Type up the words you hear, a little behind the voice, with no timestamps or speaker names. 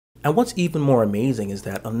And what's even more amazing is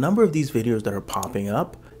that a number of these videos that are popping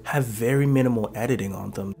up have very minimal editing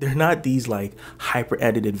on them. They're not these like hyper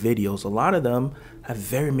edited videos. A lot of them have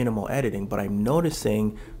very minimal editing, but I'm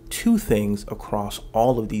noticing two things across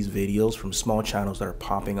all of these videos from small channels that are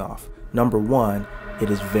popping off. Number one,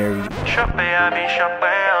 it is very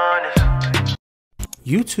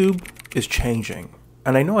YouTube is changing.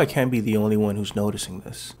 And I know I can't be the only one who's noticing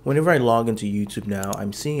this. Whenever I log into YouTube now,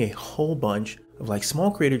 I'm seeing a whole bunch of like small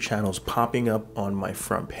creator channels popping up on my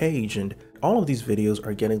front page, and all of these videos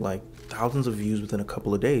are getting like thousands of views within a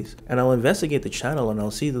couple of days. And I'll investigate the channel and I'll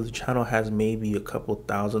see that the channel has maybe a couple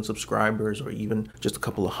thousand subscribers or even just a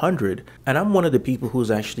couple of hundred. And I'm one of the people who's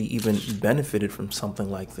actually even benefited from something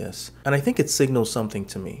like this. And I think it signals something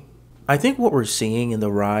to me. I think what we're seeing in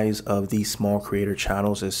the rise of these small creator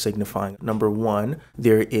channels is signifying, number one,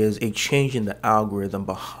 there is a change in the algorithm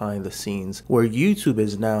behind the scenes where YouTube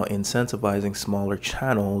is now incentivizing smaller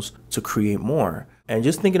channels to create more. And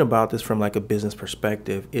just thinking about this from like a business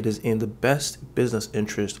perspective, it is in the best business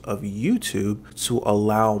interest of YouTube to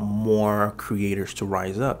allow more creators to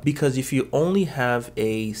rise up. Because if you only have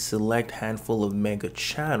a select handful of mega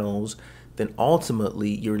channels, then ultimately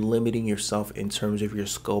you're limiting yourself in terms of your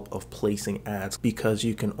scope of placing ads, because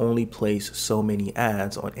you can only place so many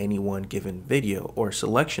ads on any one given video or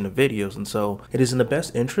selection of videos. And so it is in the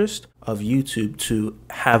best interest of YouTube to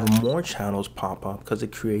have more channels pop up because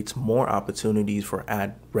it creates more opportunities for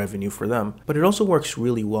ad revenue for them. But it also works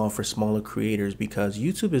really well for smaller creators because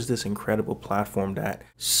YouTube is this incredible platform that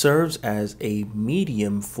serves as a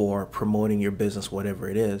medium for promoting your business, whatever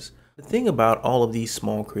it is. The thing about all of these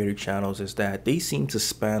small creator channels is that they seem to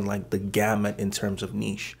span like the gamut in terms of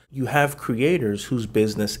niche. You have creators whose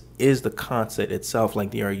business is the content itself, like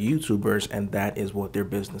they are YouTubers and that is what their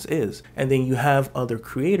business is. And then you have other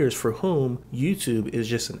creators for whom YouTube is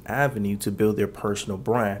just an avenue to build their personal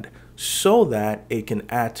brand so that it can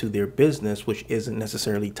add to their business, which isn't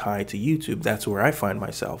necessarily tied to YouTube. That's where I find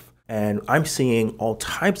myself. And I'm seeing all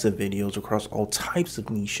types of videos across all types of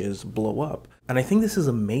niches blow up. And I think this is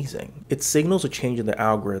amazing. It signals a change in the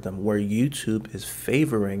algorithm where YouTube is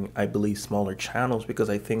favoring, I believe, smaller channels because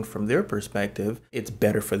I think from their perspective, it's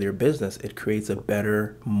better for their business. It creates a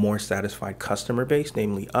better, more satisfied customer base,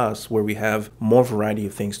 namely us, where we have more variety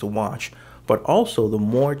of things to watch. But also the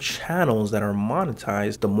more channels that are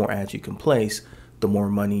monetized, the more ads you can place, the more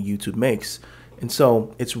money YouTube makes. And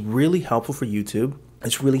so it's really helpful for YouTube.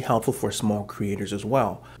 It's really helpful for small creators as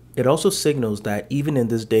well. It also signals that even in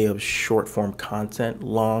this day of short form content,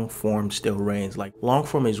 long form still reigns. Like long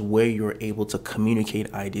form is where you're able to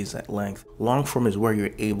communicate ideas at length. Long form is where you're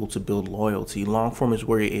able to build loyalty. Long form is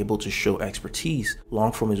where you're able to show expertise.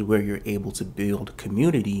 Long form is where you're able to build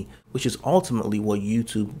community, which is ultimately what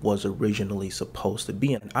YouTube was originally supposed to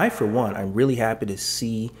be. And I, for one, I'm really happy to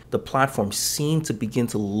see the platform seem to begin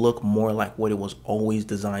to look more like what it was always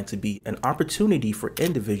designed to be, an opportunity for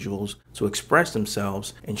individuals to express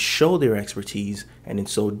themselves and show their expertise, and in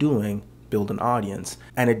so doing, build an audience.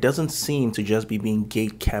 And it doesn't seem to just be being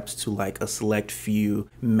gate-kept to like a select few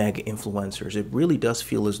mega influencers. It really does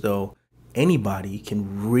feel as though anybody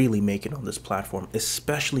can really make it on this platform,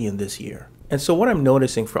 especially in this year. And so what I'm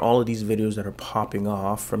noticing for all of these videos that are popping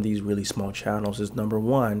off from these really small channels is, number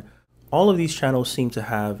one, all of these channels seem to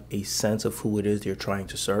have a sense of who it is they're trying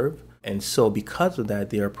to serve. And so because of that,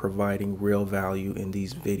 they are providing real value in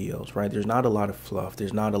these videos, right? There's not a lot of fluff.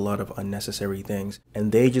 There's not a lot of unnecessary things.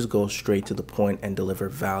 And they just go straight to the point and deliver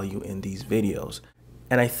value in these videos.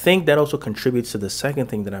 And I think that also contributes to the second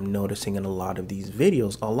thing that I'm noticing in a lot of these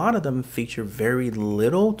videos. A lot of them feature very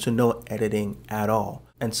little to no editing at all.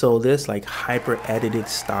 And so this like hyper edited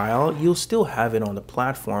style, you'll still have it on the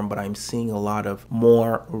platform, but I'm seeing a lot of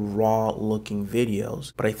more raw looking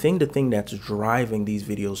videos. But I think the thing that's driving these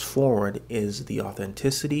videos forward is the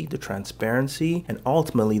authenticity, the transparency, and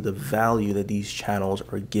ultimately the value that these channels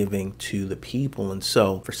are giving to the people. And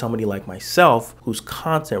so for somebody like myself, whose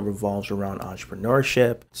content revolves around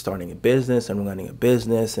entrepreneurship, starting a business and running a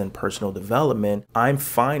business and personal development, I'm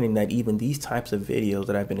finding that even these types of videos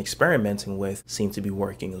that I've been experimenting with seem to be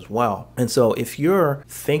working as well. And so if you're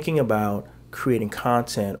thinking about creating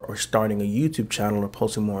content or starting a YouTube channel or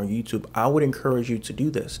posting more on YouTube, I would encourage you to do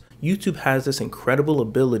this. YouTube has this incredible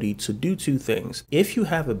ability to do two things. If you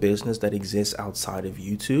have a business that exists outside of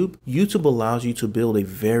YouTube, YouTube allows you to build a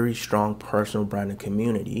very strong personal brand and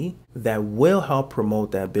community that will help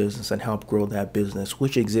promote that business and help grow that business,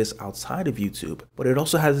 which exists outside of YouTube. But it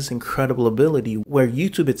also has this incredible ability where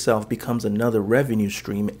YouTube itself becomes another revenue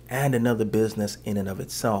stream and another business in and of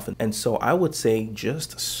itself. And so I would say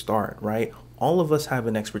just start, right? All of us have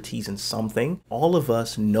an expertise in something. All of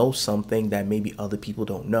us know something that maybe other people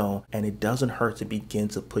don't know, and it doesn't hurt to begin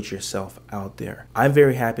to put yourself out there. I'm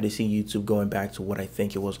very happy to see YouTube going back to what I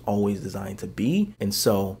think it was always designed to be. And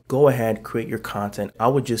so go ahead, create your content. I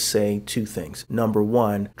would just say two things. Number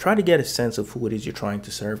one, try to get a sense of who it is you're trying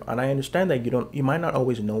to serve. And I understand that you might not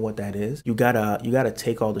always know what that is. You gotta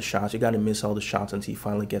take all the shots. You gotta miss all the shots until you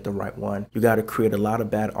finally get the right one. You gotta create a lot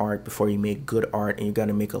of bad art before you make good art, and you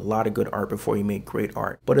gotta make a lot of good art before you make great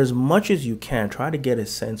art. But as much as you can, try to get a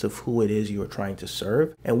sense of who it is you are trying to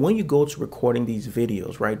serve. And when you go to recording these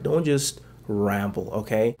videos, right, don't just ramble,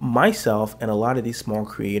 okay? Myself and a lot of these small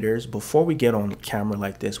creators, before we get on camera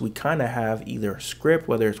like this, we kind of have either a script,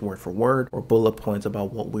 whether it's word for word or bullet points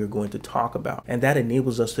about what we're going to talk about. And that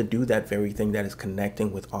enables us to do that very thing that is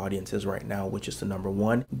connecting with audiences right now, which is the number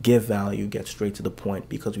one, give value, get straight to the point,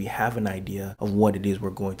 because we have an idea of what it is we're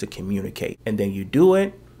going to communicate. And then you do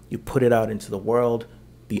it, you put it out into the world,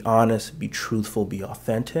 be honest, be truthful, be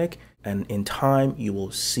authentic, and in time you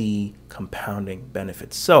will see compounding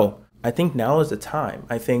benefits. So I think now is the time.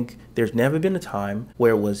 I think there's never been a time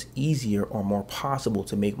where it was easier or more possible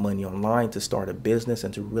to make money online, to start a business,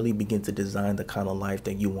 and to really begin to design the kind of life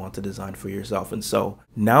that you want to design for yourself. And so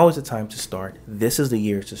now is the time to start. This is the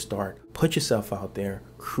year to start. Put yourself out there,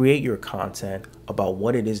 create your content about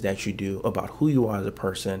what it is that you do, about who you are as a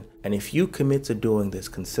person. And if you commit to doing this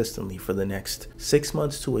consistently for the next 6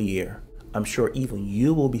 months to a year, I'm sure even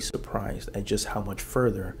you will be surprised at just how much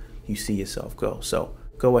further you see yourself go. So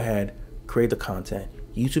go ahead, create the content.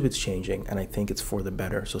 YouTube is changing, and I think it's for the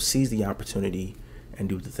better. So seize the opportunity and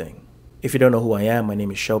do the thing. If you don't know who I am, my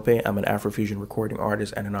name is Shope. I'm an Afrofusion recording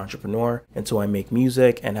artist and an entrepreneur. And so I make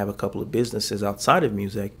music and have a couple of businesses outside of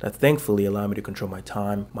music that thankfully allow me to control my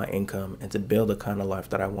time, my income, and to build the kind of life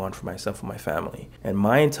that I want for myself and my family. And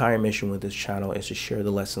my entire mission with this channel is to share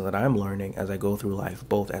the lessons that I'm learning as I go through life,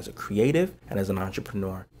 both as a creative and as an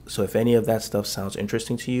entrepreneur. So if any of that stuff sounds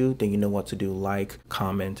interesting to you, then you know what to do. Like,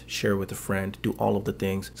 comment, share with a friend, do all of the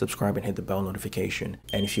things, subscribe and hit the bell notification.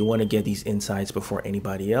 And if you want to get these insights before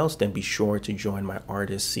anybody else, then be sure to join my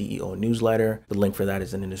Artist CEO newsletter. The link for that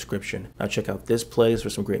is in the description. Now check out this playlist for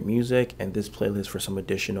some great music and this playlist for some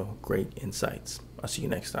additional great insights. I'll see you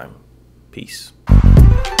next time. Peace.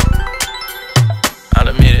 I'll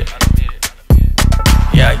admit it.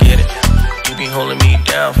 Yeah, I get it. You be holding me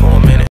down for a minute.